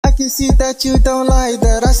can see that you don't like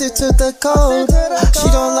that I stick to the code. She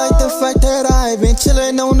don't like the fact that I've been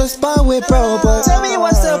chillin' on the spot with bro. But tell me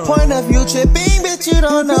what's the point of you tripping, bitch, you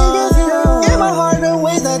don't know. Give my heart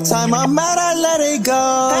away that time, I'm mad I let it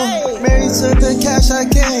go. Married to the cash, I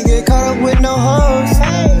can't get caught up with no hoes.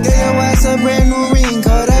 Get your ass a brand new ring,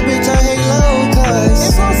 call that bitch a halo.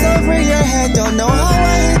 Cause if I'm over your head, don't know how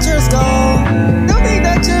I hit your skull. Don't think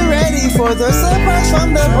that you're ready for the surprise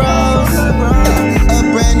from the bros.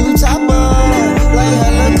 A brand new choppa, like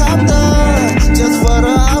helicopter, just for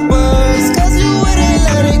the hoppers, cause you wouldn't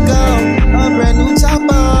let it go. A brand new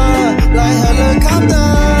choppa, like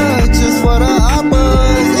helicopter, just for the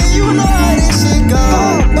hoppers, and you know how this shit go.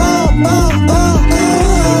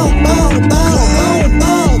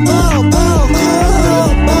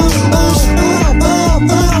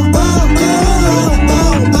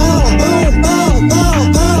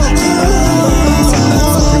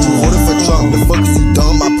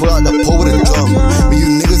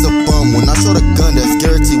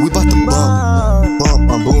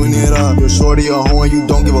 Shorty a hoe and you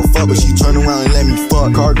don't give a fuck, but she turn around and let me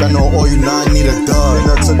fuck. Car got no oil, now I need a dub. And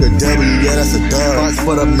I took a W, yeah, that's a dub. Box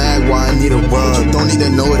for the mag, why I need a rub. But you don't need to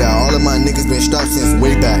know that all of my niggas been strapped since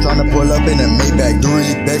way back. Tryna pull up in a Maybach, doing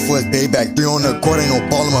these beg for his payback. 3 on the court, ain't no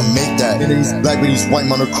ball, I'ma make that. And he's black, but he's white,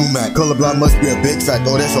 on the crew mat. Color block must be a big fact,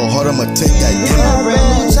 oh that's so hard, I'ma take that. Yeah, a brand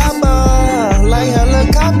new choppa, like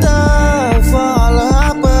helicopter, for all the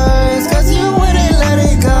hoppers, cause you wouldn't let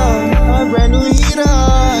it go. A brand new heater,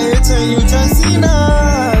 it turn you John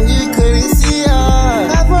Cena, you couldn't see her.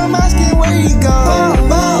 Half from asking where you go.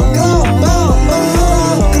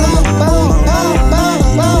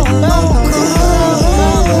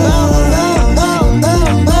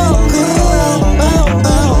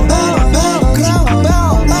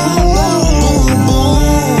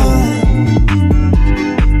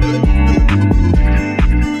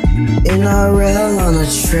 NRL on a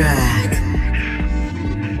track.